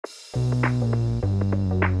Right,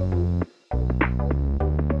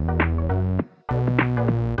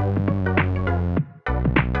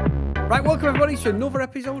 welcome everybody to another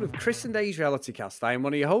episode of Chris and Dave's Reality Cast. I am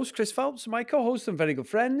one of your hosts, Chris Phelps, and my co-host and very good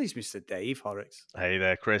friend is Mr. Dave Horrocks. Hey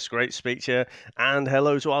there, Chris. Great to speak to you. And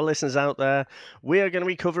hello to our listeners out there. We are going to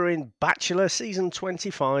be covering Bachelor Season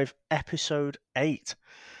 25, Episode 8.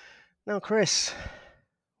 Now, Chris,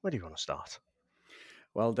 where do you want to start?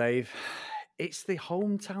 Well, Dave, it's the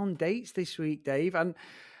hometown dates this week, Dave, and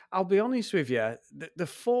I'll be honest with you, the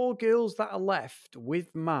four girls that are left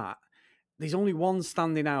with Matt, there's only one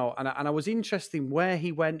standing out, and I was interested in where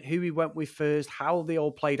he went, who he went with first, how they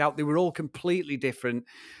all played out. They were all completely different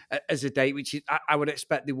as a date, which I would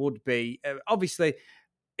expect they would be. Obviously,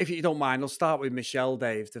 if you don't mind, I'll start with Michelle,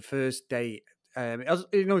 Dave, the first date. Is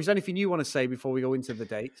there anything you want to say before we go into the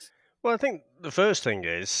dates? Well, I think the first thing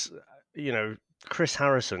is, Chris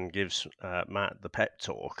Harrison gives Matt the pep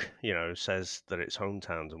talk, says that it's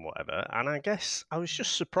hometowns and whatever. And I guess I was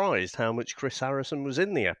just surprised how much Chris Harrison was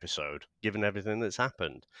in the episode, given everything that's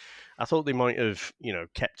happened. I thought they might have,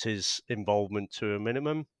 kept his involvement to a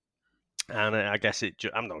minimum. And I guess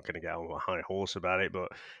I'm not going to get on a high horse about it, but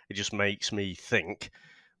it just makes me think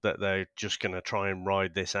that they're just going to try and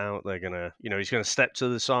ride this out. They're going to, he's going to step to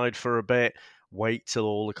the side for a bit, wait till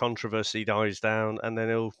all the controversy dies down, and then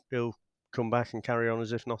he'll come back and carry on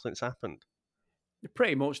as if nothing's happened.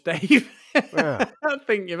 Pretty much, Dave. Yeah. I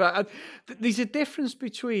think there's a difference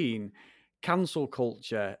between cancel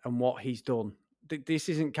culture and what he's done. This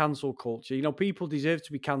isn't cancel culture. People deserve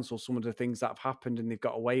to be cancelled, some of the things that have happened and they've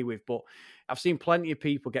got away with. But I've seen plenty of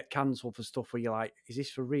people get cancelled for stuff where you're like, is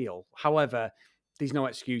this for real? However, there's no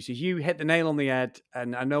excuses. You hit the nail on the head.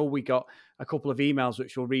 And I know we got a couple of emails,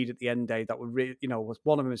 which we'll read at the end, Dave, that were, was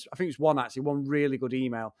one of them. I think it was one really good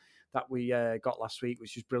email that we got last week,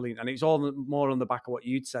 which was brilliant. And it's all more on the back of what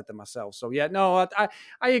you'd said than myself. So, yeah, no,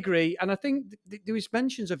 I agree. And I think there was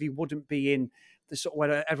mentions of he wouldn't be in the sort of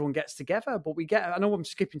where everyone gets together. But I know I'm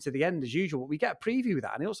skipping to the end as usual, but we get a preview of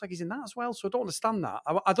that. And it looks like he's in that as well. So I don't understand that.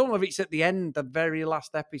 I don't know if it's at the end, the very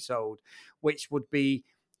last episode, which would be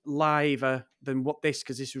liver than what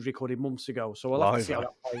because this was recorded months ago. So we'll have to see how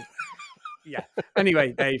that plays. Yeah.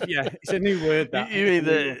 Anyway, Dave. Yeah, it's a new word.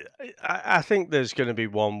 I think there's going to be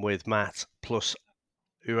one with Matt plus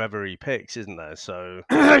whoever he picks, isn't there? So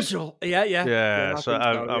yeah. So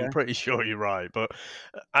I'm pretty sure you're right, but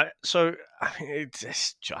I don't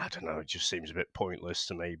know. It just seems a bit pointless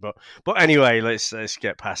to me. But anyway, let's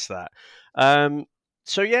get past that.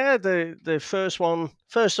 So yeah, the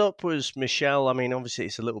first up was Michelle. I mean, obviously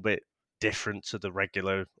it's a little bit different to the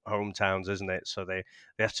regular hometowns, isn't it? So they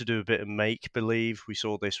have to do a bit of make believe. We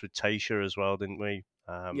saw this with Tayshia as well, didn't we?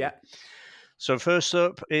 Yeah. So first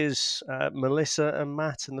up is Melissa and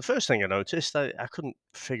Matt, and the first thing I noticed, I couldn't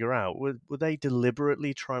figure out, were they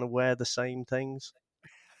deliberately trying to wear the same things?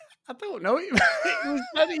 I don't know. It was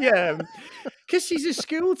very because she's a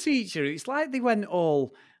school teacher. It's like they went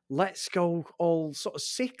all let's go all sort of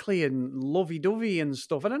sickly and lovey-dovey and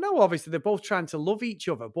stuff. And I know obviously they're both trying to love each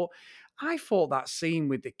other, but I thought that scene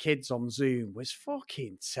with the kids on Zoom was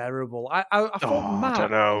fucking terrible. I thought Matt. I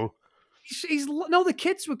don't know. No, the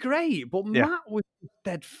kids were great, but Yeah. Matt was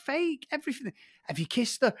dead fake. Everything. Have you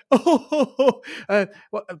kissed her? Oh,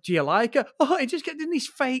 what, do you like her? Oh, he just kept doing this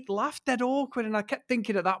fake laugh, dead awkward. And I kept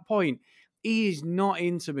thinking at that point, he is not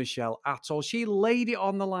into Michelle at all. She laid it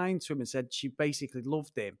on the line to him and said she basically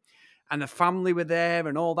loved him. And the family were there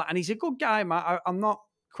and all that. And he's a good guy, Matt. I'm not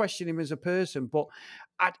questioning him as a person, but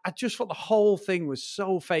I just thought the whole thing was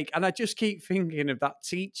so fake. And I just keep thinking of that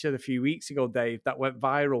teacher a few weeks ago, Dave, that went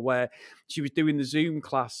viral where she was doing the Zoom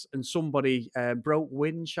class and somebody broke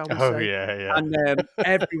wind, shall we say. Oh, yeah. And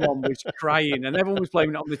everyone was crying and everyone was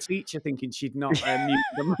blaming it on the teacher thinking she'd not muted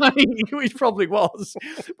the mic, which probably was.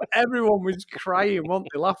 But everyone was crying, weren't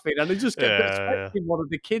they, laughing? And I just kept expecting one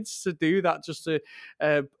of the kids to do that just to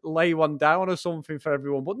lay one down or something for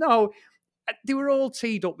everyone. But no, they were all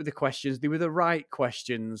teed up with the questions. They were the right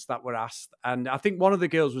questions that were asked. And I think one of the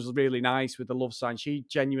girls was really nice with the love sign. She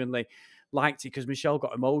genuinely liked it because Michelle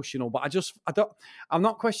got emotional. But I'm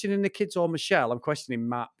not questioning the kids or Michelle. I'm questioning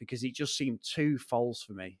Matt because it just seemed too false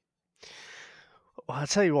for me. Well, I'll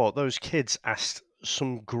tell you what, those kids asked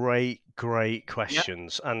some great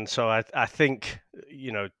questions. Yep. And so I think,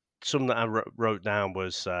 some that I wrote down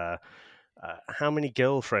was, how many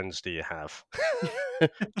girlfriends do you have?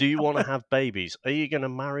 Do you want to have babies? Are you going to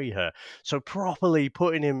marry her? So properly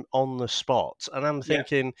putting him on the spot. And I'm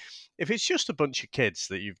thinking, if it's just a bunch of kids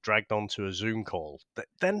that you've dragged onto a Zoom call,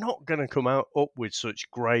 they're not going to come up with such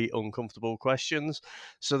great, uncomfortable questions.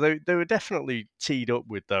 So they were definitely teed up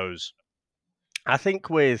with those. I think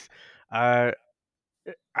with uh,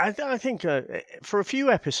 I think for a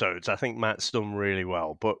few episodes, I think Matt's done really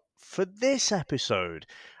well. But for this episode,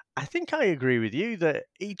 I think I agree with you that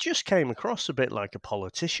he just came across a bit like a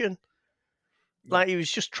politician. Yeah. Like he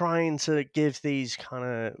was just trying to give these kind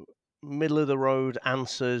of middle of the road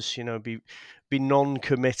answers, be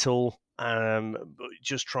non-committal, but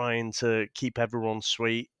just trying to keep everyone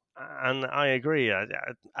sweet. And I agree.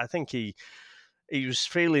 I think he was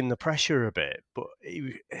feeling the pressure a bit, but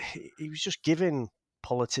he was just giving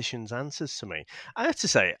politicians answers to me. I have to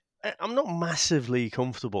say, I'm not massively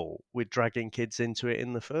comfortable with dragging kids into it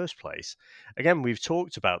in the first place. Again, we've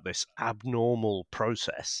talked about this abnormal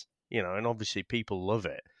process, and obviously people love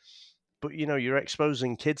it. But you're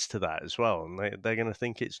exposing kids to that as well, and they're going to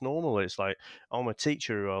think it's normal. It's like, oh, my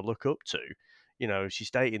teacher who I look up to,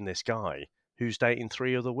 she's dating this guy who's dating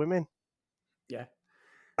three other women. Yeah.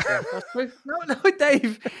 Yeah, that's true. No, no,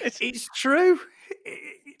 Dave, It's it's true.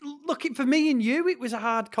 Look, for me and you, it was a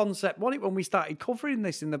hard concept, wasn't it, when we started covering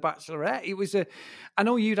this in The Bachelorette? It was I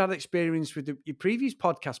know you'd had experience with your previous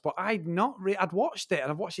podcast, but I'd not. I'd watched it,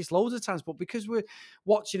 and I've watched this loads of times, but because we're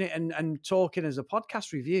watching it and talking as a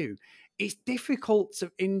podcast review, it's difficult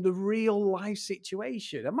in the real life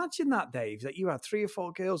situation. Imagine that, Dave, that you had 3 or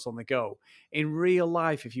 4 girls on the go in real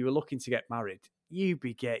life if you were looking to get married. You'd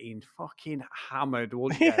be getting fucking hammered,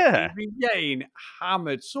 wouldn't you? yeah. You'd be getting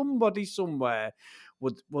hammered. Somebody somewhere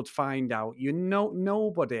would find out.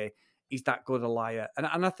 Nobody is that good a liar,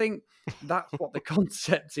 and I think that's what the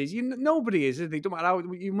concept is. Nobody is. They don't matter how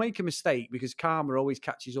you make a mistake because karma always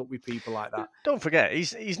catches up with people like that. Don't forget,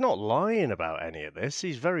 he's not lying about any of this.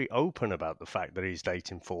 He's very open about the fact that he's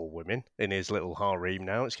dating 4 women in his little harem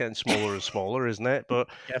now. It's getting smaller and smaller, isn't it? But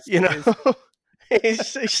Yes, you it know,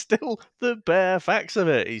 is. it's still the bare facts of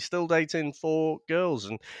it. He's still dating 4 girls,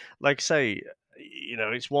 and like I say,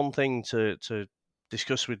 it's one thing to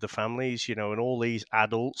discuss with the families, and all these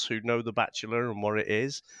adults who know The Bachelor and what it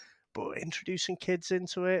is. But introducing kids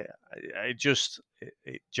into it,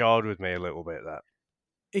 it jarred with me a little bit. That.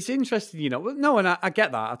 It's interesting, No, and I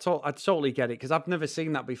get that. I totally get it because I've never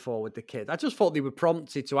seen that before with the kids. I just thought they were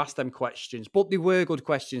prompted to ask them questions, but they were good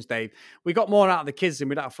questions, Dave. We got more out of the kids than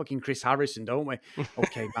we got fucking Chris Harrison, don't we?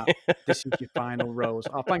 Okay, Matt, this is your final rose.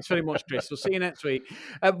 Oh, thanks very much, Chris. We'll see you next week.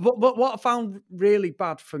 But what I found really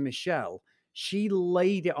bad for Michelle, she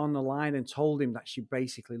laid it on the line and told him that she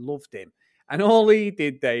basically loved him. And all he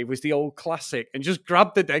did, Dave, was the old classic and just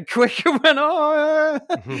grabbed her dead quick and went, oh,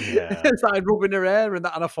 Yeah. started rubbing her hair and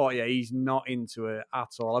that. And I thought, yeah, he's not into it at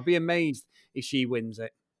all. I'd be amazed if she wins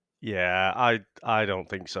it. Yeah, I don't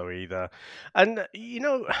think so either. And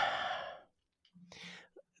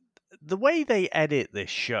the way they edit this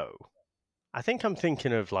show, I think I'm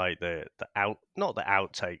thinking of like the out not the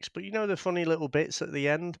outtakes, but the funny little bits at the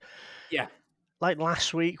end. Yeah. Like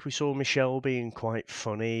last week we saw Michelle being quite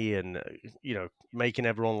funny and making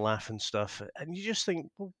everyone laugh and stuff. And you just think,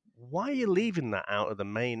 well, why are you leaving that out of the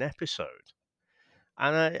main episode?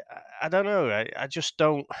 And I don't know. I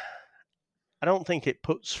don't think it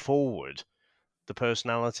puts forward the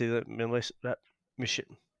personality that Michelle.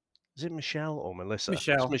 Is it Michelle or Melissa? It's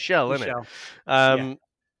Michelle. Michelle, isn't it? Michelle. Yeah. Um,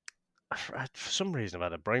 for some reason,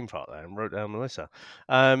 I've had a brain fart there and wrote down Melissa.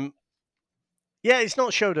 Yeah, it's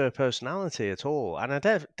not showed her personality at all, and I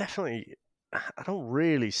definitely, I don't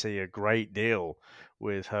really see a great deal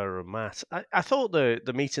with her and Matt. I thought the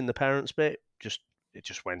meeting the parents bit just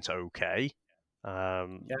went okay.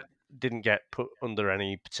 Um, Yeah. didn't get put under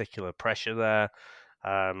any particular pressure there.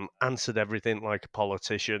 Answered everything like a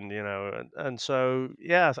politician, and so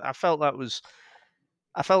yeah, I felt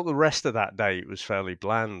the rest of that date was fairly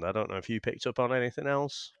bland. I don't know if you picked up on anything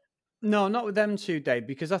else. No, not with them two, Dave,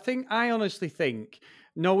 because I honestly think,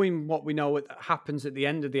 knowing what we know what happens at the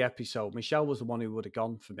end of the episode, Michelle was the one who would have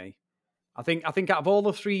gone for me. I think out of all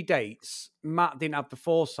the 3 dates, Matt didn't have the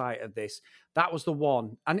foresight of this. That was the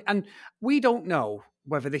one. And we don't know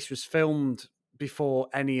whether this was filmed before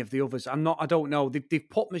any of the others. I don't know. They've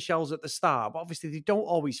put Michelle's at the start, but obviously they don't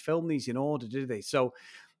always film these in order, do they? So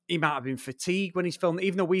he might have been fatigued when he's filming.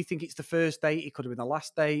 Even though we think it's the first date, it could have been the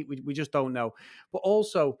last date. We just don't know. But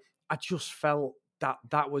also, I just felt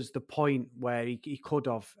that was the point where he could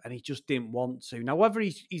have, and he just didn't want to. Now, whether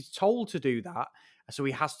he's told to do that, so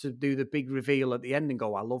he has to do the big reveal at the end and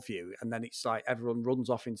go, "I love you," and then it's like everyone runs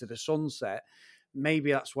off into the sunset.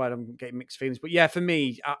 Maybe that's where I'm getting mixed feelings. But yeah, for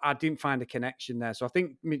me, I didn't find a connection there. So I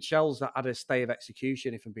think Michelle's had a stay of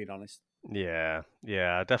execution, if I'm being honest. Yeah,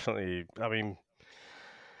 definitely. I mean,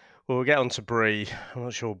 we'll get on to Bree. I'm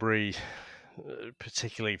not sure Bree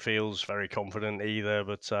particularly feels very confident either,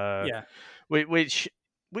 but Yeah. which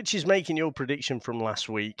is making your prediction from last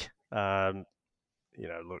week.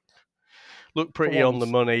 look For pretty on the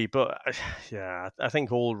once. money. But yeah, I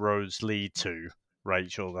think all roads lead to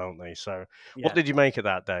Rachel, don't they? So, what Yeah. did you make of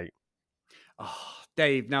that date? Oh,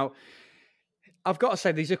 Dave, now I've got to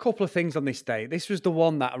say, there's a couple of things on this day. This was the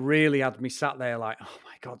one that really had me sat there like, oh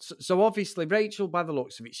my God. So obviously, Rachel, by the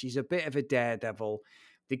looks of it, she's a bit of a daredevil.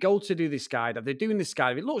 They go to do this skydive. They're doing the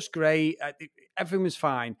skydive. It looks great. Everything was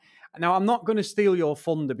fine. Now, I'm not going to steal your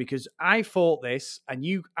thunder because I thought this, and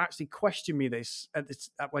you actually questioned me this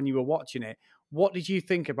when you were watching it. What did you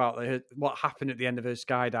think about what happened at the end of her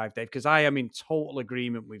skydive, Dave? Because I am in total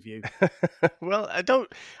agreement with you. Well,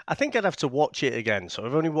 I think I'd have to watch it again. So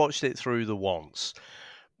I've only watched it through the once.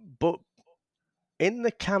 But in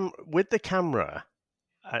the with the camera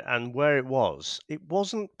and where it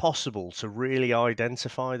wasn't possible to really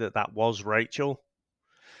identify that was Rachel.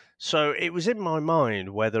 So it was in my mind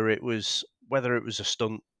whether it was a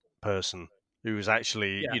stunt person who was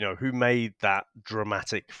actually, Yeah. who made that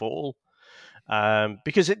dramatic fall.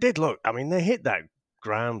 Because it did look, I mean, they hit that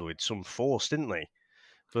ground with some force, didn't they?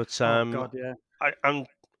 But Oh God, yeah. I, I'm,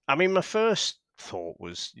 I mean, my first thought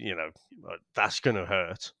was, that's going to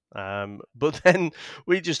hurt. But then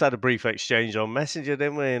we just had a brief exchange on Messenger,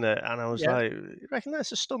 didn't we? And I was Yeah. like, "You reckon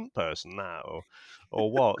that's a stunt person now,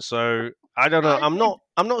 or what?" So I don't know. I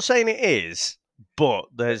I'm not saying it is, but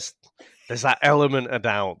there's that element of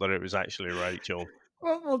doubt that it was actually Rachel.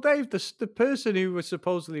 Well, Dave, the person who was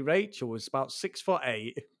supposedly Rachel was about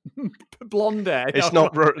 6'8", blonde hair. It's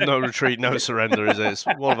not No Retreat, No Surrender, is it? It's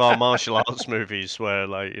one of our martial arts movies where,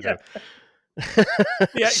 like,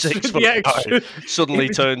 Yeah, 6 foot the guy extra. suddenly It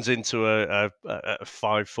was, turns into a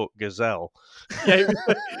 5 foot gazelle. yeah,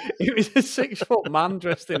 it was a 6 foot man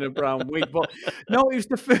dressed in a brown wig. But no, it was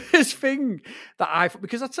the first thing that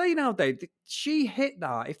because I tell you now, Dave, she hit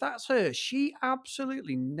that. If that's her, she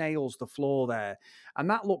absolutely nails the floor there. And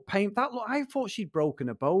that looked pain. That look, I thought she'd broken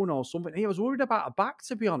a bone or something. I was worried about her back,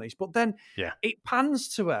 to be honest. But then Yeah. it pans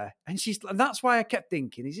to her, and and that's why I kept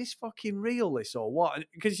thinking, is this fucking real, this or what?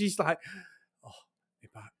 Because she's like, oh,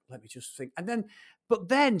 my back. Let me just think. But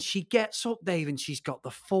then she gets up, Dave, and she's got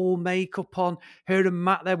the full makeup on. Her and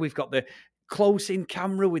Matt there. We've got the close in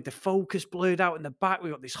camera with the focus blurred out in the back.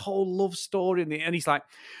 We've got this whole love story, and he's like,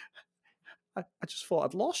 I just thought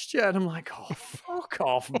I'd lost you. And I'm like, oh, fuck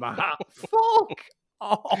off, Matt. Fuck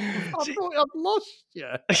off. I See, thought I'd lost you.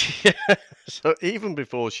 yeah. So even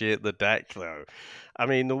before she hit the deck, though, I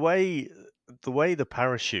mean, the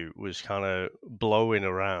parachute was kind of blowing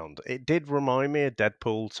around, it did remind me of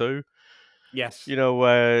Deadpool 2. Yes.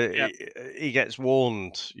 Where Yep. he gets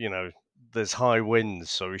warned, there's high winds,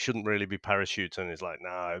 so he shouldn't really be parachuting. He's like,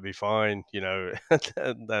 nah, it'll be fine,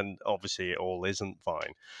 and then obviously it all isn't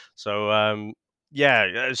fine. So, yeah,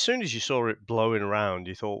 as soon as you saw it blowing around,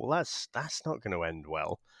 you thought, well, that's not going to end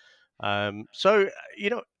well. So,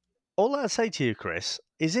 all I'd say to you, Chris,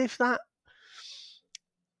 is if that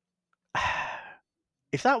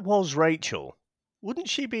was Rachel, wouldn't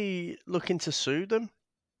she be looking to sue them?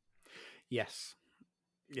 Yes.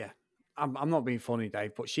 Yeah. I'm not being funny,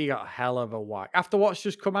 Dave, but she got a hell of a whack. After what's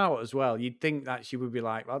just come out as well, you'd think that she would be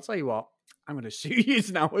like, well, I'll tell you what, I'm going to sue you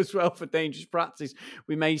now as well for dangerous practice.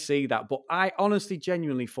 We may see that. But I honestly,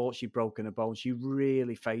 genuinely thought she'd broken a bone. She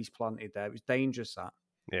really face planted there. It was dangerous, that.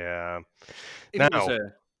 Yeah. If it was Now,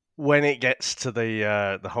 her. when it gets to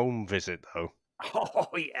the home visit, though, Oh,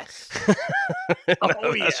 yes. now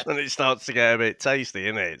Oh, that's yes. when it starts to get a bit tasty,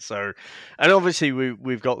 isn't it? So, and obviously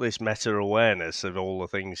we've got this meta awareness of all the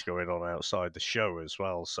things going on outside the show as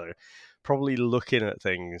well. So, probably looking at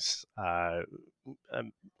things or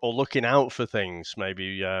looking out for things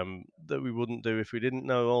maybe that we wouldn't do if we didn't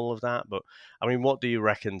know all of that. But I mean, what do you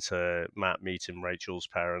reckon to Matt meeting Rachel's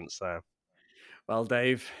parents there? Well,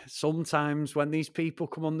 Dave, sometimes when these people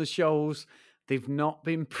come on the shows, they've not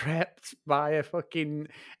been prepped by a fucking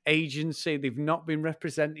agency. They've not been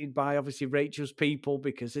represented by obviously Rachel's people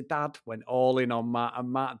because her dad went all in on Matt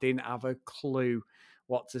and Matt didn't have a clue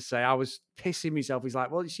what to say. I was pissing myself. He's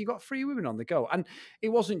like, well, she got 3 women on the go. And it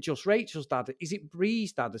wasn't just Rachel's dad. Is it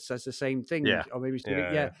Bree's dad that says the same thing? Yeah, Or maybe it's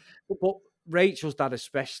yeah, yeah. But Rachel's dad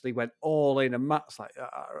especially went all in, and Matt's like,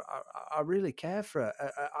 I really care for her.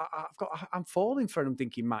 I'm falling for her. I'm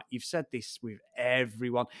thinking, Matt, you've said this with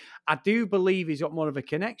everyone. I do believe he's got more of a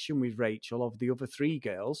connection with Rachel of the other 3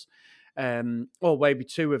 girls, or maybe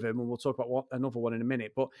 2 of them, and we'll talk about another one in a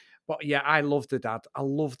minute. But yeah, I love the dad. I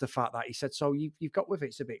love the fact that he said, "So you've got with it.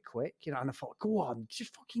 It's a bit quick, And I thought, go on,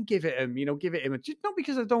 just fucking give it him. Give it him. Just not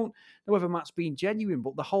because I don't know whether Matt's being genuine,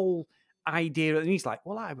 but the whole idea, and he's like,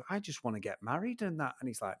 well, I just want to get married and that, and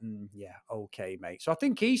he's like, yeah, okay, mate. So I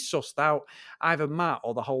think he's sussed out either Matt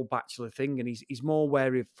or the whole Bachelor thing, and he's more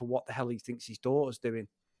wary for what the hell he thinks his daughter's doing.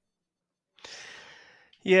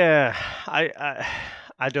 Yeah,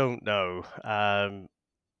 I don't know.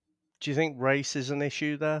 Do you think race is an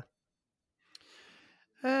issue there?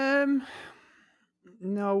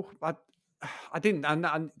 No, I didn't,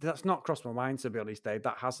 and that's not crossed my mind, to be honest, Dave.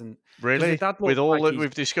 That hasn't, because the Really? dad With looks all like that he's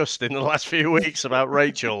we've discussed in the last few weeks about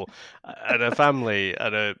Rachel and her family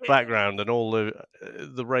and her background and all the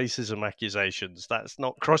racism accusations, that's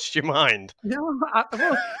not crossed your mind? no,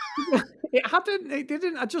 well, it hadn't, it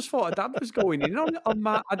didn't. I just thought a dad was going in on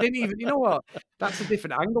Matt. I didn't even, you know what? That's a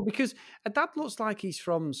different angle, because a dad looks like he's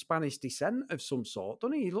from Spanish descent of some sort,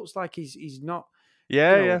 doesn't he? He looks like he's not, you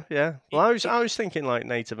Yeah, know. yeah, yeah. Well, It, I it, was thinking like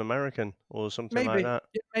Native American or something like maybe, that.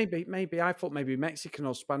 yeah, maybe. I thought maybe Mexican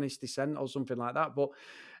or Spanish descent or something like that. But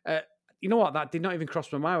uh, you know what? That did not even cross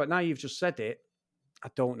my mind. But now you've just said it, I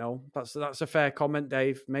don't know. That's a fair comment,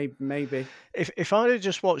 Dave. Maybe. If I'd have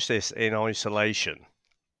just watched this in isolation,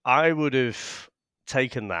 I would have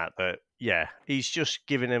taken that yeah, he's just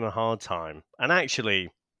giving him a hard time. And actually,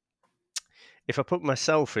 if I put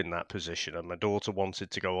myself in that position and my daughter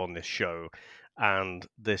wanted to go on this show and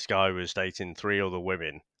this guy was dating 3 other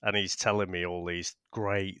women and he's telling me all these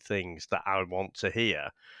great things that I want to hear,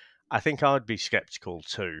 I think I'd be skeptical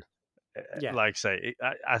too. Yeah. Like I say,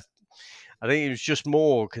 I think it was just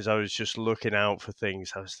more because I was just looking out for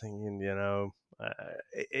things. I was thinking,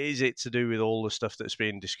 is it to do with all the stuff that's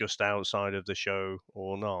being discussed outside of the show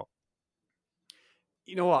or not?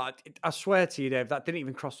 You know what? I swear to you, Dave, that didn't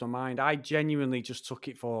even cross my mind. I genuinely just took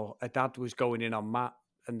it for a dad was going in on Matt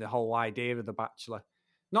and the whole idea of The Bachelor.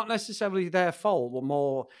 Not necessarily their fault, but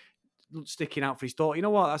more sticking out for his daughter. You know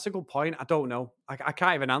what? That's a good point. I don't know. I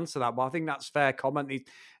can't even answer that, but I think that's fair comment.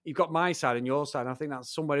 You've got my side and your side. And I think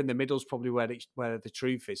that's somewhere in the middle is probably where the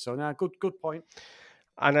truth is. So, no, good point.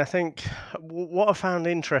 And I think what I found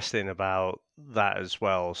interesting about that as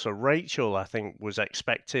well. So Rachel, I think, was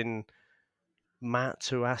expecting Matt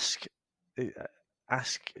to ask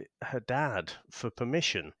her dad for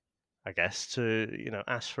permission. I guess to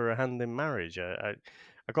ask for a hand in marriage. I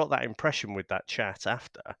got that impression with that chat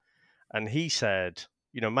after, and he said,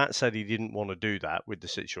 Matt said he didn't want to do that with the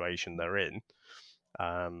situation they're in,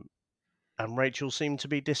 and Rachel seemed to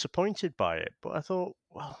be disappointed by it. But I thought,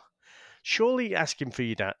 well, surely asking for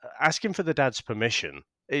the dad's permission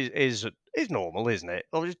is normal, isn't it?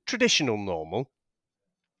 Or is traditional normal,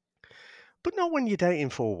 but not when you're dating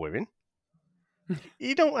 4 women.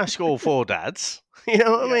 You don't ask all 4 dads. You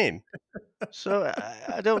know what I Yeah. mean? So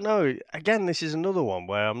I don't know. Again, this is another one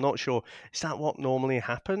where I'm not sure. Is that what normally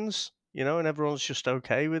happens? And everyone's just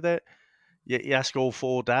okay with it. You ask all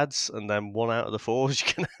 4 dads, and then one out of the 4 is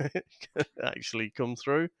going to actually come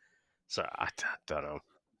through. So I don't know.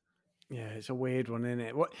 Yeah, it's a weird one, isn't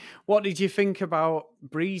it? What did you think about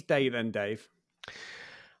Bree's day then, Dave?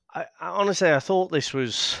 I honestly, I thought this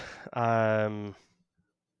was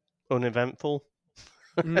uneventful.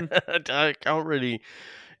 I can't really,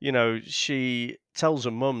 she tells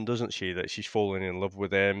her mum, doesn't she, that she's falling in love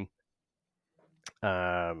with him.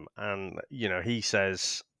 And he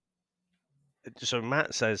says, so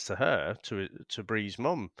Matt says to her, to Bree's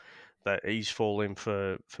mum, that he's falling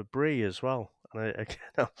for Bree as well. And again,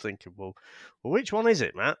 I'm thinking, well, which one is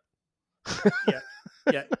it, Matt? Yeah,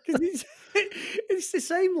 yeah, because it's the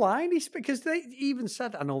same line. It's because they even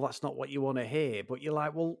said, "I know that's not what you want to hear," but you're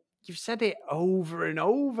like, "Well, you've said it over and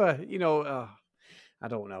over." I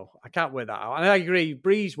don't know. I can't wear that out. And I agree.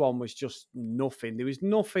 Bree's one was just nothing. There was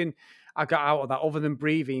nothing I got out of that other than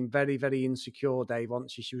Bree being very, very insecure, Dave,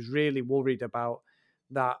 wasn't she? She was really worried about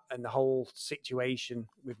that and the whole situation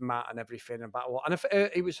with Matt and everything. And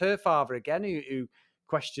it was her father again who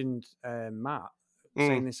questioned Matt,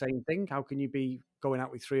 saying the same thing. How can you be going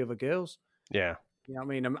out with 3 other girls? Yeah. You know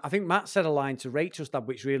what I mean? I think Matt said a line to Rachel's dad,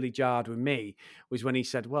 which really jarred with me, was when he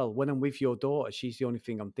said, "Well, when I'm with your daughter, she's the only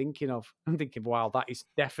thing I'm thinking of." I'm thinking, wow, that is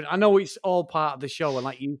definitely. I know it's all part of the show, and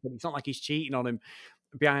like you said, it's not like he's cheating on him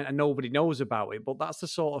behind and nobody knows about it, but that's the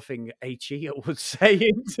sort of thing a cheater would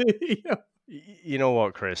say. You know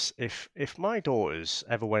what, Chris? If my daughters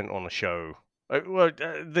ever went on a show,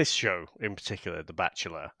 this show in particular, The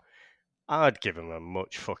Bachelor, I'd give them a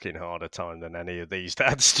much fucking harder time than any of these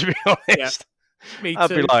dads, to be Yeah, honest. me I'd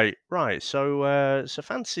be too. like, right, so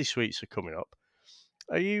fantasy suites are coming up.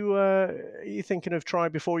 Are you thinking of try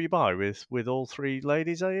before you buy with all 3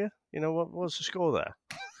 ladies? Are you? What's the score there?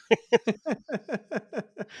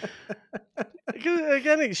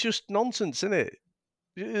 Again, it's just nonsense, isn't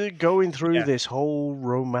it? Going through Yeah, this whole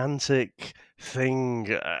romantic thing,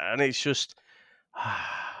 and it's just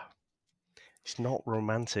it's not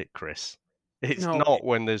romantic, Chris. It's No, not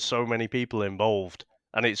when there's so many people involved,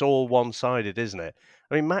 and it's all one-sided, isn't it?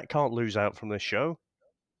 I mean, Matt can't lose out from this show.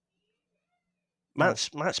 no,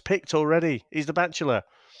 Matt's picked already. He's the Bachelor.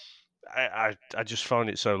 I just find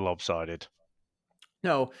it so lopsided.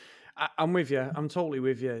 no. I'm with you. I'm totally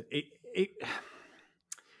with you. It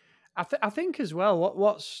I think as well,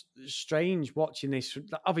 what's strange watching this,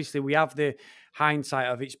 obviously, we have the hindsight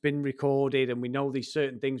of it's been recorded and we know these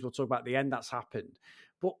certain things we'll talk about at the end that's happened.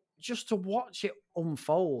 But just to watch it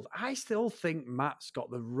unfold, I still think Matt's got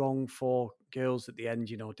the wrong four girls at the end,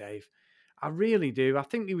 Dave. I really do. I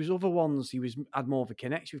think there was other ones he had more of a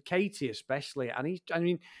connection with, Katie especially. And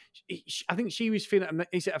I think she was feeling,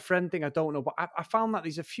 is it a friend thing? I don't know. But I found that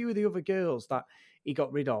there's a few of the other girls that he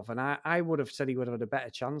got rid of, and I would have said he would have had a better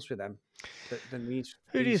chance with them than these.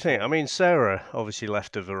 Who do you think? I Four. mean, Sarah obviously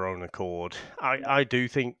left of her own accord. I do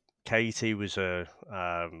think Katie was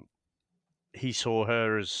he saw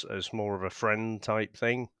her as more of a friend type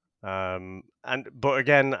thing. But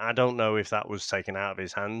again, I don't know if that was taken out of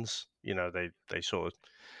his hands. They sort of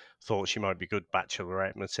thought she might be good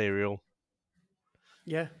bachelorette material.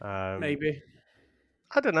 Yeah, Um, maybe.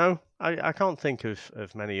 I don't know. I can't think of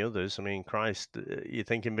many others. I mean, Christ, you're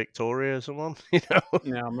thinking Victoria or someone,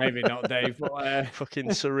 No, maybe not, Dave. But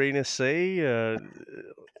fucking Serena C,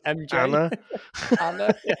 MJ, Anna.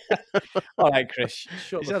 Anna. Yeah. All right, Chris,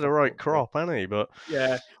 shut He's the had a fuck right up, Dave. crop, hasn't he? But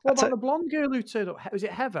Yeah. I What about te- the blonde girl who turned up? Was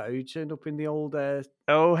it Heather who turned up in the old,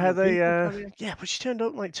 oh, Heather, people carrier? yeah, but she turned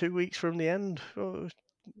up like 2 weeks from the end. Was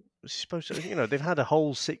she supposed to, they've had a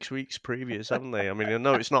whole 6 weeks previous, haven't they? I mean, I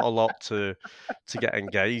know it's not a lot to get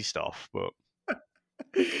engaged off, but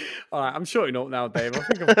All right, I'm shutting up now, Dave. I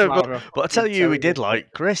think I've come but out of a I tell fucking you, we terrible did place.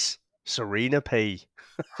 like Chris Serena P.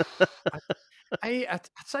 I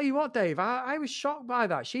tell you what, Dave, I was shocked by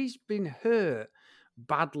that. She's been hurt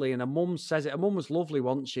badly, and her mum says it. Her mum was lovely,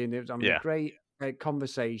 wasn't she? And it was having a Yeah. great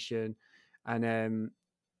conversation. And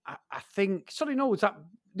I think, sorry, no, was that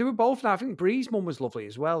they were both now. I think Bree's mum was lovely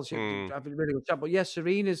as well. She Mm, having a really good chat. But yeah,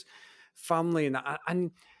 Serena's family and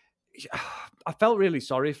I felt really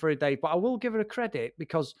sorry for her, Dave, but I will give her a credit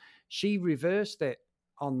because she reversed it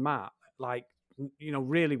on Matt, like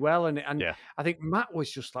really well. And yeah. I think Matt was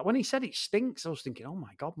just like when he said it stinks, I was thinking, oh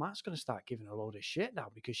my god, Matt's going to start giving her a load of shit now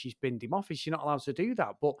because she's binned him off. Is she not allowed to do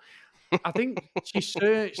that? But I think she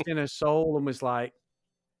searched in her soul and was like,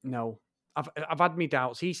 no, I've had me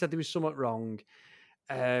doubts. He said there was something wrong.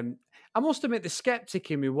 I must admit, the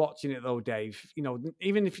skeptic in me watching it though, Dave,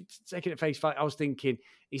 even if it's taking it at face value, I was thinking,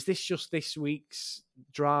 is this just this week's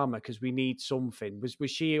drama because we need something?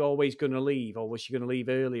 Was she always going to leave, or was she going to leave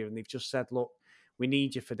earlier? And they've just said, look, we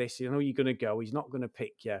need you for this. You know you're going to go. He's not going to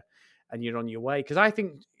pick you, and you're on your way. Because I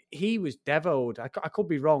think he was devoed. I could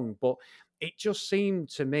be wrong, but it just seemed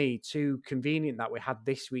to me too convenient that we had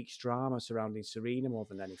this week's drama surrounding Serena more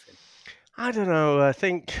than anything. I don't know. I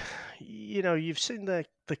think you've seen the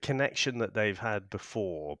connection that they've had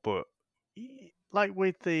before, but like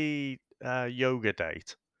with the yoga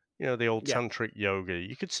date, the old Yeah, tantric yoga,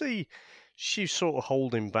 you could see she's sort of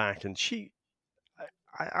holding back, and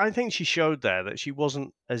I think she showed there that she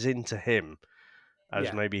wasn't as into him as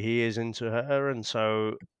yeah, maybe he is into her, and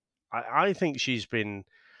so I think she's been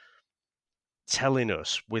telling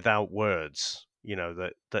us without words,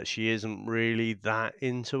 that she isn't really that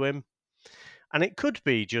into him. And it could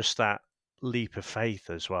be just that leap of faith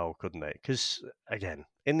as well, couldn't it? Because again,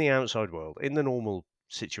 in the outside world, in the normal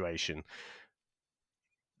situation,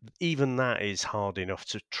 even that is hard enough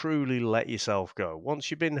to truly let yourself go. Once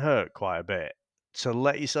you've been hurt quite a bit, to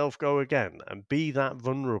let yourself go again and be that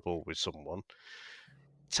vulnerable with someone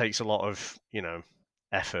takes a lot of,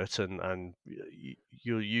 effort, and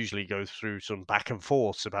you'll usually go through some back and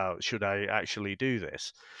forths about should I actually do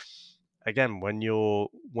this. Again, when you're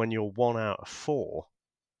 1 out of 4,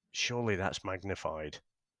 surely that's magnified.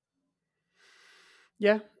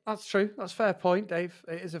 Yeah, that's true. That's a fair point, Dave.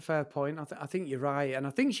 It is a fair point. I think you're right, and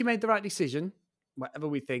I think she made the right decision. Whatever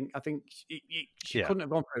we think, I think she Yeah. couldn't have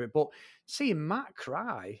gone through it. But seeing Matt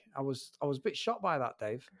cry, I was a bit shocked by that,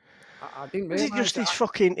 Dave. I didn't Is it realize just that. his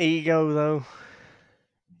fucking ego, though?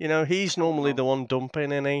 He's I don't normally know. the one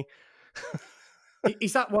dumping, isn't he?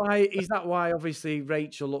 Is that why? Is that why? Obviously,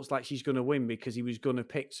 Rachel looks like she's going to win because he was going to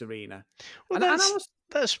pick Serena, Well, and I that's was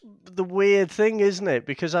that's the weird thing, isn't it?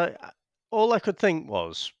 Because all I could think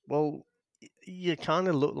was, well, you kind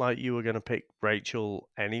of look like you were going to pick Rachel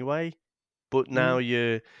anyway, but now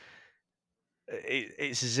mm,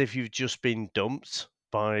 it's as if you've just been dumped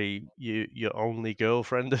by your only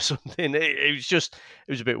girlfriend or something. It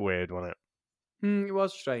was a bit weird, wasn't it? It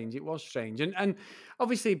was strange. It was strange, and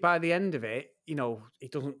obviously by the end of it, he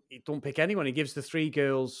don't pick anyone. He gives the three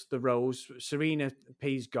girls the rose. Serena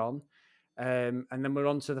P's gone, and then we're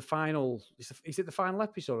on to the final. Is it the final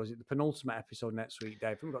episode, or is it the penultimate episode next week, Dave?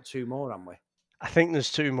 I think we've got two more, haven't we? I think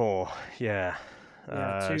there's two more. Yeah.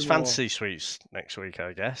 Yeah, two It's more. Fantasy Suites next week,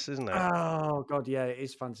 I guess, isn't it? Oh God, yeah, it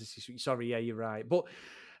is Fantasy Suite. Sorry, yeah, you're right. But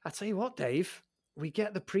I tell you what, Dave, we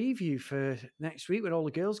get the preview for next week when all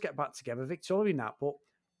the girls get back together, Victoria and that. But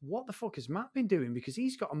what the fuck has Matt been doing? Because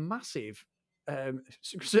he's got a massive,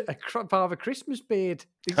 part of a Christmas beard.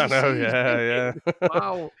 Did I you know, see his yeah. beard?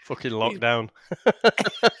 Wow, Fucking he's lockdown.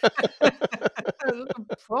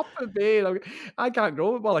 a proper beard. I can't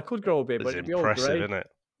grow it. Well, I could grow a beard, It's but it'd be all impressive, grey. isn't it?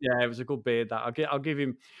 Yeah, it was a good beard. That I'll give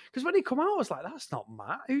him, because when he come out, I was like, "That's not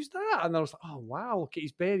Matt. Who's that?" And I was like, "Oh wow, look at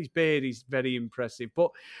his beard. His beard is very impressive." But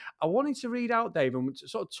I wanted to read out, Dave, and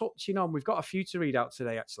sort of touching on. We've got a few to read out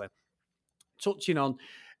today, actually. Touching on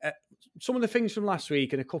some of the things from last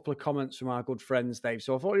week and a couple of comments from our good friends, Dave.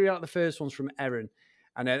 So I've already read out the first ones from Erin.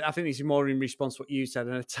 And I think this is more in response to what you said.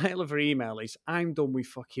 And the title of her email is, "I'm done with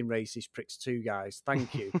fucking racist pricks too, guys.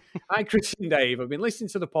 Thank you." Hi, Chris and Dave. I've been listening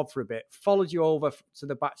to the pod for a bit, followed you over to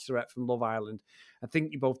The Bachelorette from Love Island. I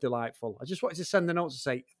think you're both delightful. I just wanted to send a note to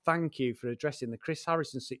say thank you for addressing the Chris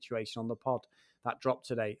Harrison situation on the pod that dropped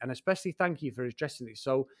today. And especially thank you for addressing it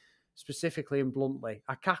so specifically and bluntly.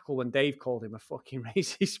 I cackle when Dave called him a fucking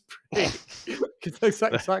racist prick. Because that's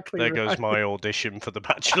exactly There right. goes my audition for the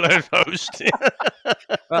Bachelor host.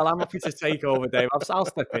 Well, I'm happy to take over, Dave. I'll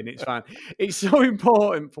step in. It's fine. It's so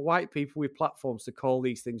important for white people with platforms to call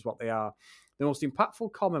these things what they are. The most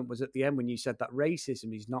impactful comment was at the end when you said that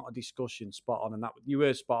racism is not a discussion. Spot on. And that you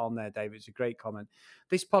were spot on there, Dave. It's a great comment.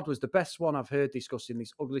 This pod was the best one I've heard discussing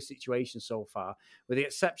this ugly situation so far, with the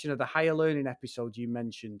exception of the higher learning episode you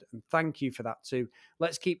mentioned. And thank you for that too.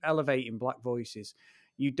 Let's keep elevating black voices.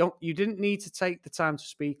 You didn't need to take the time to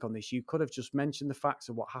speak on this. You could have just mentioned the facts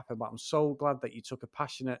of what happened, but I'm so glad that you took a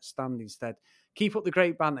passionate stand instead. Keep up the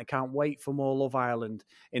great banter. Can't wait for more Love Island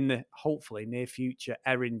in the hopefully near future.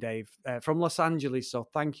 Erin, Dave, from Los Angeles. So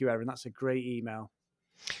thank you, Erin. That's a great email.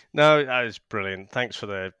 No, that is brilliant. Thanks for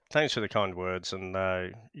the kind words, and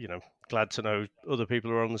glad to know other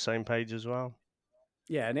people are on the same page as well.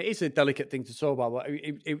 Yeah, and it is a delicate thing to talk about, but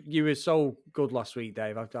you were so good last week,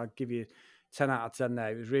 Dave. I'd give you 10 out of 10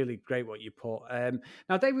 there. It was really great what you put.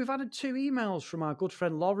 Now, Dave, we've had 2 emails from our good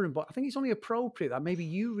friend Lauren, but I think it's only appropriate that maybe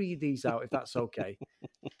you read these out, if that's okay.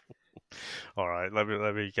 All right, let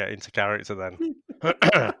me get into character then.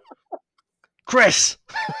 Chris,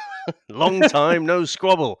 long time no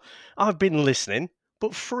squabble. I've been listening,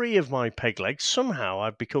 but free of my peg legs. Somehow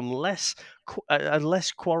I've become a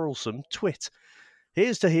less quarrelsome twit.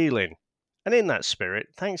 Here's to healing. And in that spirit,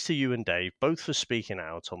 thanks to you and Dave, both for speaking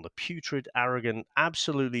out on the putrid, arrogant,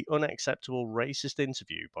 absolutely unacceptable racist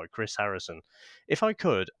interview by Chris Harrison. If I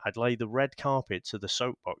could, I'd lay the red carpet to the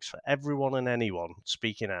soapbox for everyone and anyone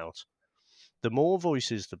speaking out. The more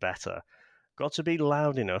voices, the better. Got to be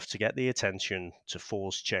loud enough to get the attention to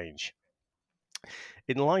force change.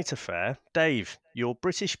 In lighter fare, Dave, your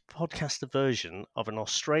British podcaster version of an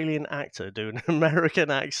Australian actor doing an American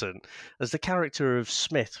accent as the character of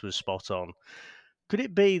Smith was spot on. Could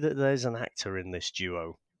it be that there's an actor in this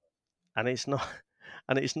duo, and it's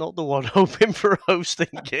not the one hoping for a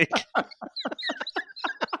hosting gig?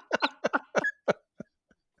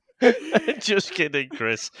 Just kidding,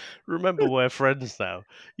 Chris. Remember, we're friends now.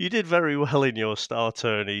 You did very well in your star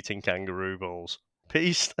turn eating kangaroo balls.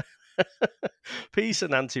 Peace. Peace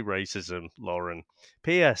and anti-racism, Lauren.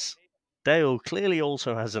 P.S. Dale clearly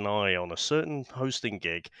also has an eye on a certain hosting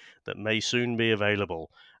gig that may soon be available,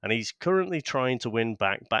 and he's currently trying to win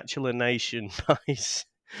back Bachelor Nation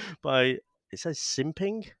by it says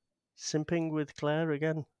simping with Claire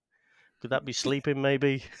again. Could that be sleeping,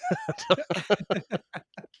 maybe?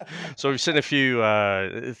 So we've seen a few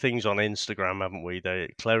things on Instagram, haven't we?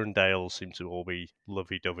 Claire and Dale seem to all be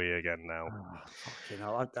lovey-dovey again now. Oh, fucking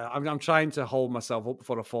hell. I'm trying to hold myself up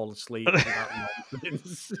before I fall asleep.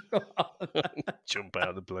 Jump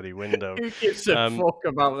out the bloody window. Who gives a fuck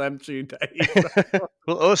about them 2 days?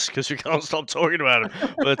 Well, us, because we can't stop talking about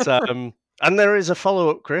them. But and there is a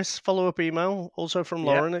follow-up email also from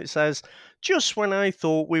Lauren. It says, "Just when I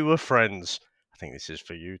thought we were friends." I think this is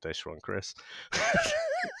for you, this one, Chris.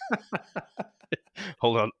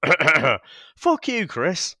 Hold on. Fuck you,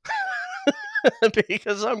 Chris.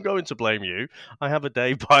 Because I'm going to blame you. I have a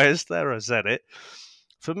Dave bias there, I said it.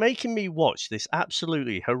 For making me watch this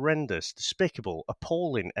absolutely horrendous, despicable,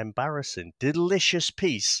 appalling, embarrassing, delicious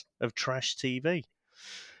piece of trash TV.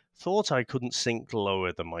 Thought I couldn't sink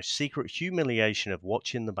lower than my secret humiliation of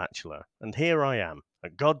watching The Bachelor, and here I am,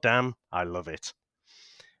 and goddamn, I love it.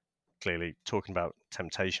 Clearly talking about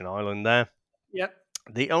Temptation Island there. Yep.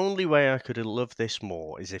 The only way I could have loved this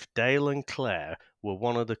more is if Dale and Claire were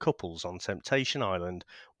one of the couples on Temptation Island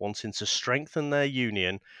wanting to strengthen their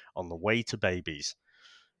union on the way to babies.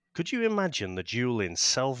 Could you imagine the dueling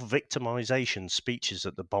self-victimization speeches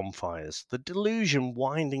at the bonfires? The delusion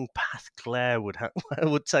winding path Claire would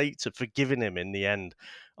take to forgiving him in the end.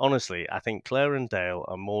 Honestly, I think Claire and Dale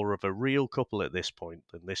are more of a real couple at this point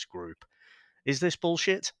than this group. Is this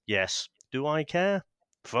bullshit? Yes. Do I care?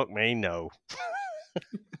 Fuck me, no.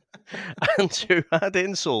 And to add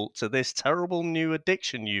insult to this terrible new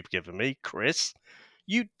addiction you've given me, Chris,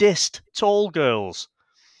 you dissed tall girls.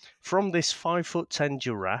 From this 5'10"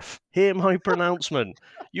 giraffe, hear my pronouncement.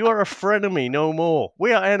 You are a frenemy no more.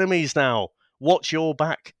 We are enemies now. Watch your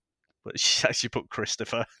back. But she actually put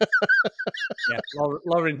Christopher. Yeah,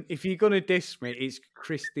 Lauren, if you're going to diss me, it's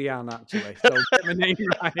Christiane, actually. So get my name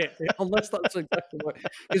right, unless that's exactly what.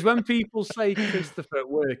 Because when people say Christopher at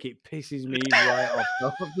work, it pisses me right off.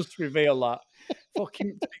 So I'll just reveal that.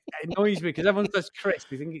 Fucking it annoys me because everyone says Chris,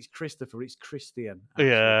 they think it's Christopher, it's Christian. Actually.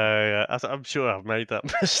 Yeah. I'm sure I've made that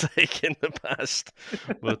mistake in the past.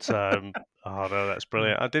 But, oh no, that's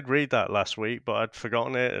brilliant. I did read that last week, but I'd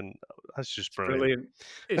forgotten it, and that's just brilliant.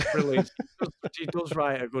 It's brilliant. She does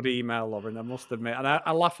write a good email, Lauren, I must admit. And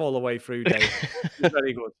I laugh all the way through, Dave. It's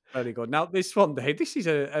very good. Very good. Now, this one, Dave, this is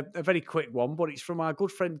a very quick one, but it's from our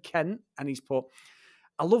good friend Kent. And he's put,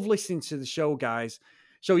 I love listening to the show, guys.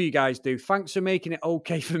 So you guys do. Thanks for making it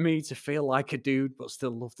okay for me to feel like a dude, but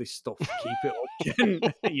still love this stuff. Keep it up,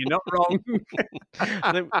 Kent. You're not wrong.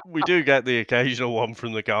 I think we do get the occasional one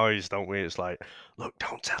from the guys, don't we? It's like, look,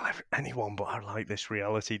 don't tell anyone, but I like this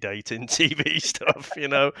reality dating TV stuff, you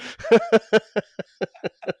know?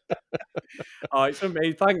 Oh, it's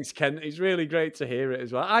amazing. Thanks, Kent. It's really great to hear it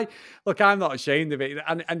as well. I'm not ashamed of it.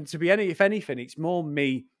 And to be if anything, it's more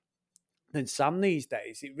me than Sam these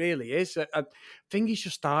days. It really is. I think he's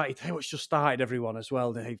just started. Hey, what's just started, everyone, as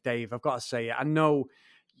well, Dave. I've got to say it. I know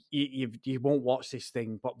you won't watch this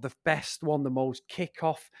thing, but the best one, the most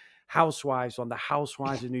kick-off Housewives on the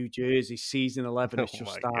Housewives of New Jersey season 11 has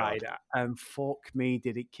just started. God. And fuck me,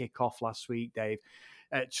 did it kick off last week, Dave.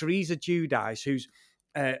 Teresa Giudice, who's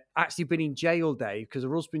actually been in jail, Dave, because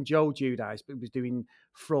her husband, Joe Giudice, was doing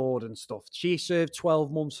fraud and stuff. She served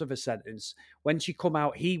 12 months of a sentence. When she come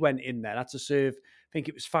out, he went in there, had to serve, I think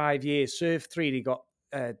it was 5 years, served 3, and he got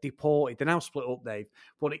deported. They're now split up, Dave,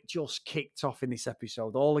 but it just kicked off in this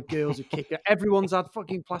episode. All the girls are kicking. Everyone's had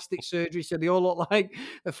fucking plastic surgery, so they all look like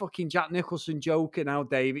a fucking Jack Nicholson Joker now,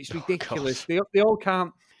 Dave. It's ridiculous. They all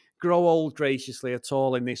can't grow old graciously at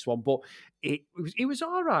all in this one, but it was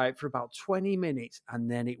all right for about 20 minutes, and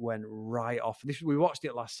then it went right off. We watched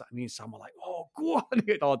it last Saturday, and Sam were like, oh, go on.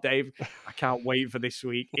 Oh, Dave, I can't wait for this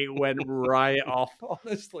week. It went right off,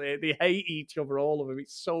 honestly. They hate each other, all of them.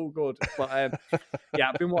 It's so good. But yeah,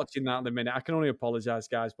 I've been watching that in a minute. I can only apologise,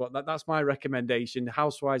 guys, but that's my recommendation,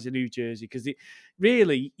 Housewives of New Jersey, because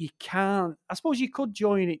really, you can't, I suppose you could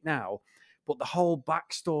join it now, but the whole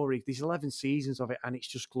backstory, these 11 seasons of it, and it's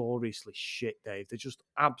just gloriously shit, Dave. They're just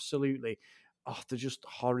absolutely, they're just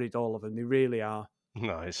horrid, all of them. They really are.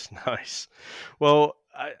 Nice. Well,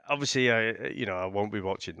 obviously, I won't be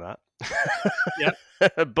watching that. Yeah.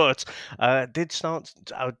 But I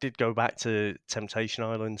did go back to Temptation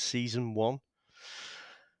Island season 1.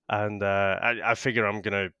 And I figure I'm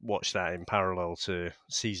going to watch that in parallel to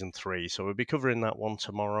season 3. So we'll be covering that one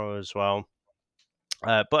tomorrow as well.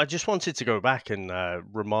 But I just wanted to go back and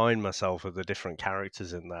remind myself of the different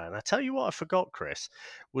characters in there. And I tell you what I forgot, Chris,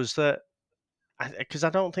 was that, because I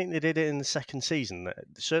don't think they did it in the second season. They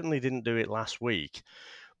certainly didn't do it last week.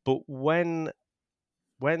 But when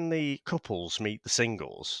the couples meet the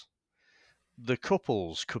singles, the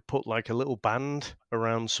couples could put like a little band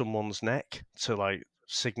around someone's neck to like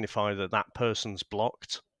signify that person's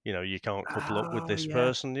blocked. You know, you can't couple up with this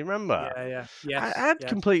person. Do you remember? Yeah. Yes. I had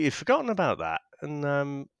completely forgotten about that.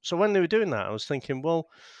 And so when they were doing that, I was thinking, well,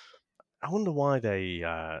 I wonder why they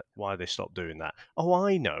stopped doing that. Oh,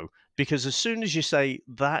 I know, because as soon as you say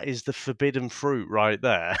that is the forbidden fruit right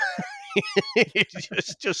there,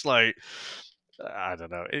 it's just like, I don't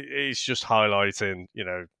know. It's just highlighting,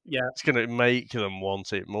 Yeah. it's going to make them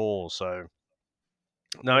want it more. So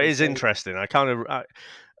no, it is interesting.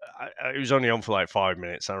 It was only on for like 5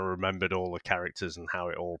 minutes. I remembered all the characters and how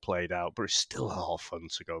it all played out, but it's still a lot of fun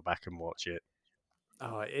to go back and watch it.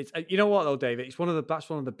 Oh, it's you know what though, David? That's one of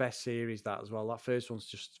the best series, that as well. That first one's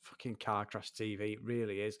just fucking car crash TV. It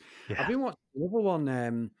really is. Yeah. I've been watching another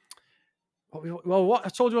one. Well, what I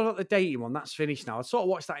told you about the dating one, that's finished now. I sort of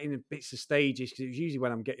watched that in bits of stages because it was usually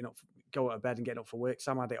when I'm getting up, going to bed and getting up for work.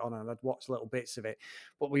 Sam had it on and I'd watch little bits of it.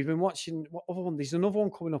 But we've been watching, what other one? There's another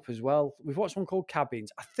one coming up as well. We've watched one called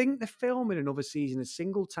Cabins. I think they're filming another season of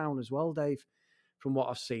Singletown as well, Dave, from what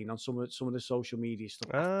I've seen on some of the social media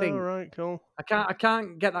stuff. I Oh, think. right, cool. I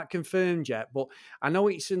can't get that confirmed yet, but I know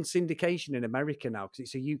it's in syndication in America now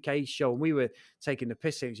because it's a UK show, and we were taking the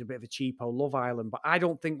piss. It was a bit of a cheapo Love Island, but I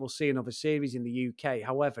don't think we'll see another series in the UK.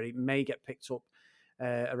 However, it may get picked up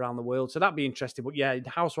around the world, so that'd be interesting. But yeah,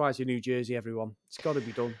 Housewives of New Jersey, everyone, it's got to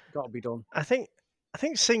be done. Got to be done. I think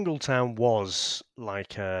Singletown was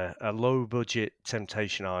like a low budget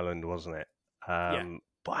Temptation Island, wasn't it? Yeah,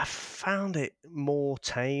 But I found it more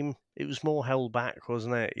tame. It was more held back,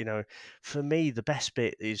 wasn't it? For me, the best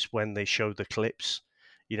bit is when they show the clips.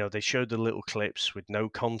 They show the little clips with no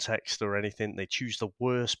context or anything. They choose the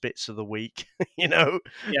worst bits of the week, yeah.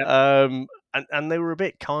 and they were a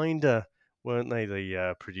bit kinder, weren't they?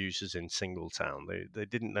 The producers in Singletown, they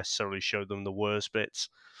didn't necessarily show them the worst bits.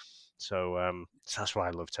 So that's why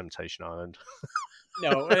I love Temptation Island.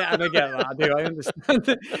 No, and I get that. I do. I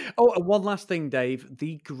understand. Oh, and one last thing, Dave.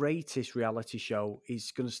 The greatest reality show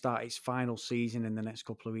is going to start its final season in the next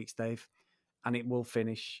couple of weeks, Dave, and it will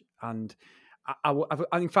finish. And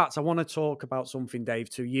in fact, I want to talk about something, Dave,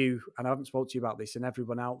 to you, and I haven't spoke to you about this, and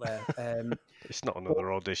everyone out there. It's not But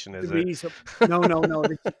another audition, the is it? reason, no.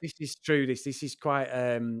 This is true. This is quite.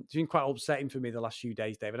 It's been quite upsetting for me the last few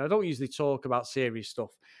days, Dave. And I don't usually talk about serious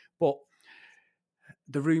stuff, but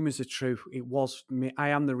the rumors are true. It was me. I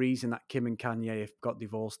am the reason that Kim and Kanye have got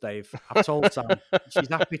divorced, Dave. I've told Sam she's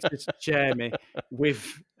happy to share me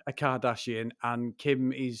with a Kardashian, and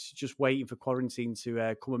Kim is just waiting for quarantine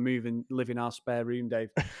to come and move and live in our spare room, Dave.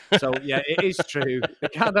 So yeah, it is true. The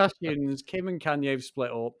Kardashians, Kim and Kanye have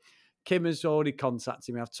split up. Kim has already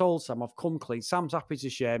contacted me. I've told Sam I've come clean. Sam's happy to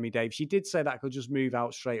share me, Dave. She did say that I could just move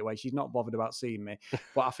out straight away. She's not bothered about seeing me,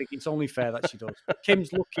 but I think it's only fair that she does. But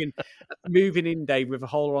Kim's looking moving in, Dave, with a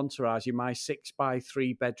whole entourage in my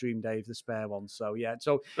 6x3 bedroom, Dave, the spare one. So yeah.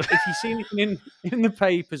 So if you see anything in the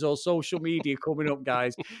papers or social media coming up,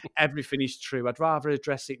 guys, everything is true. I'd rather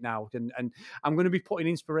address it now, and I'm going to be putting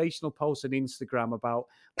inspirational posts on Instagram about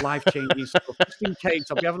life changing stuff, just in case.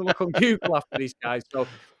 I'll be having a look on Google after this, guys. So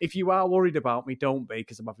if you are worried about me, don't be,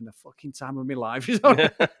 because I'm having the fucking time of my life.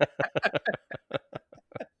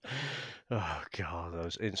 Oh God,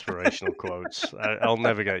 those inspirational quotes! I'll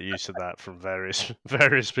never get used to that from various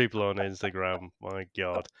people on Instagram. My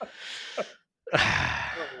God. Oh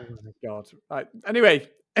my God. Right. Anyway,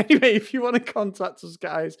 if you want to contact us,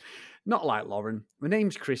 guys, not like Lauren. My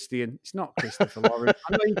name's Christian. It's not Christopher Lauren. I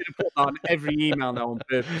know you're going to put that on every email now on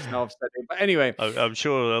purpose. Now I've said it. But anyway, I'm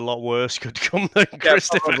sure a lot worse could come than yeah,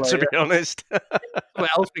 Christopher, probably. to be honest. What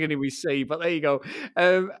else we're going to see? But there you go.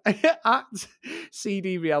 At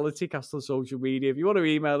CD Reality Cast on social media. If you want to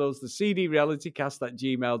email us, the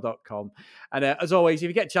cdrealitycast@gmail.com. And as always, if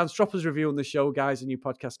you get a chance, drop us a review on the show, guys, and your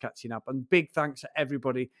podcast catching up. And big thanks to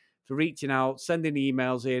everybody for reaching out, sending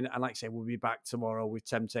emails in. And like I say, we'll be back tomorrow with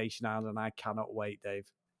Temptation Island. And I cannot wait, Dave.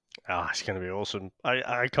 It's going to be awesome.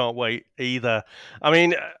 I can't wait either. I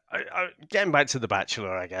mean, getting back to The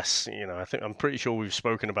Bachelor, I guess, I'm pretty sure we've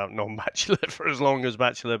spoken about non-Bachelor for as long as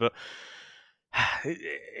Bachelor, but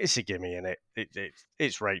it's a gimme, innit?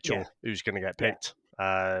 It's Rachel who's going to get picked.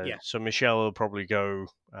 So Michelle will probably go.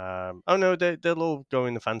 Oh no, they'll all go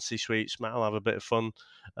in the fantasy suites. Matt will have a bit of fun,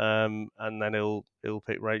 and then he'll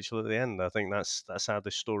pick Rachel at the end. I think that's how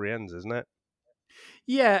this story ends, isn't it?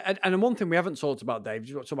 Yeah, and one thing we haven't talked about, Dave,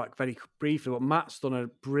 just talk about very briefly, but Matt's done a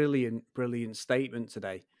brilliant statement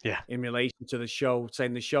today. Yeah. In relation to the show,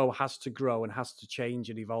 saying the show has to grow and has to change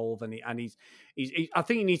and evolve, and he's I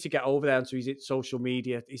think he needs to get over there onto his social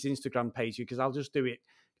media, his Instagram page, because I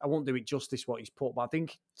won't do it justice what he's put, but I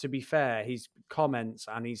think, to be fair, his comments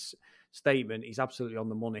and his statement is absolutely on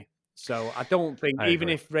the money. So I don't think, even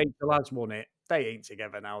if Rachel has won it, they ain't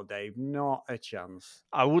together now, Dave. Not a chance.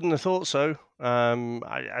 I wouldn't have thought so.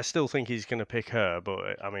 I still think he's going to pick her,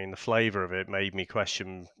 but I mean, the flavour of it made me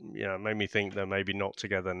question, made me think they're maybe not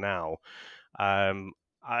together now.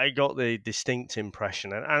 I got the distinct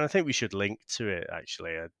impression, and I think we should link to it,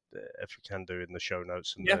 actually, if we can do in the show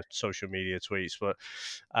notes and the social media tweets. But,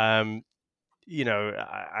 I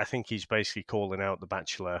think he's basically calling out the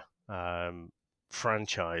Bachelor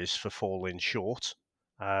franchise for falling short.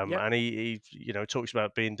 And he talks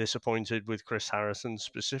about being disappointed with Chris Harrison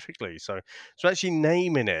specifically. So actually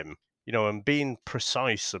naming him, and being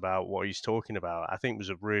precise about what he's talking about, I think was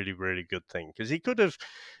a really, really good thing, because he could have,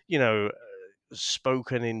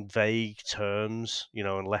 spoken in vague terms,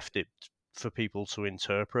 and left it for people to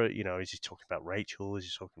interpret. You know, is he talking about Rachel? Is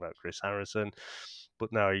he talking about Chris Harrison?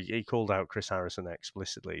 But no, he called out Chris Harrison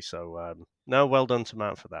explicitly. So no, well done to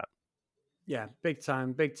Matt for that. Yeah, big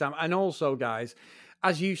time, big time. And also, guys,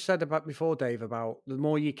 as you said about before, Dave, about the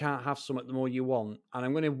more you can't have something, the more you want. And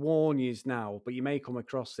I'm going to warn you now, but you may come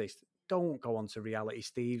across this. Don't go onto Reality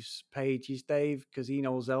Steve's pages, Dave, because he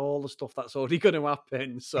knows all the stuff that's already going to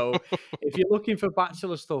happen. So if you're looking for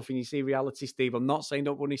Bachelor stuff and you see Reality Steve, I'm not saying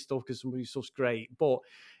don't run his stuff because some of his stuff's great, but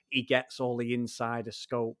he gets all the insider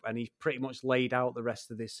scope and he's pretty much laid out the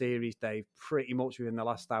rest of this series, Dave, pretty much within the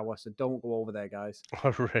last hour. So don't go over there, guys.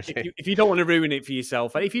 Oh, really? If you don't want to ruin it for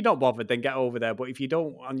yourself, and if you're not bothered, then get over there. But if you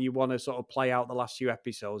don't and you want to sort of play out the last few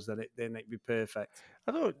episodes, then it'd be perfect.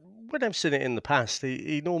 I thought when I've seen it in the past,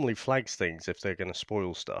 he normally flags things if they're going to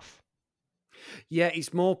spoil stuff. Yeah,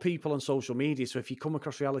 it's more people on social media. So if you come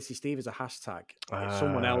across Reality Steve as a hashtag, it's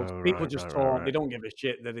someone else. People just talk. They don't give a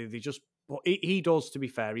shit. They just. Well, he does. To be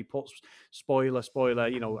fair, he puts spoiler.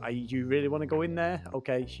 You know, you really want to go in there?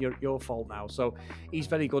 Okay, it's your fault now. So he's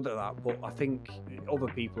very good at that. But I think other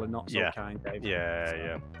people are not so kind, Dave.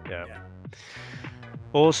 Yeah.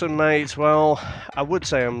 Awesome, mate. Well, I would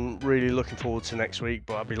say I'm really looking forward to next week,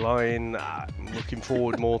 but I'd be lying. I'm looking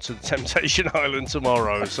forward more to the Temptation Island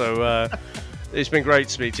tomorrow. So it's been great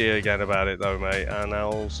to speak to you again about it, though, mate. And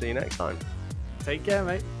I'll see you next time. Take care,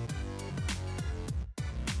 mate.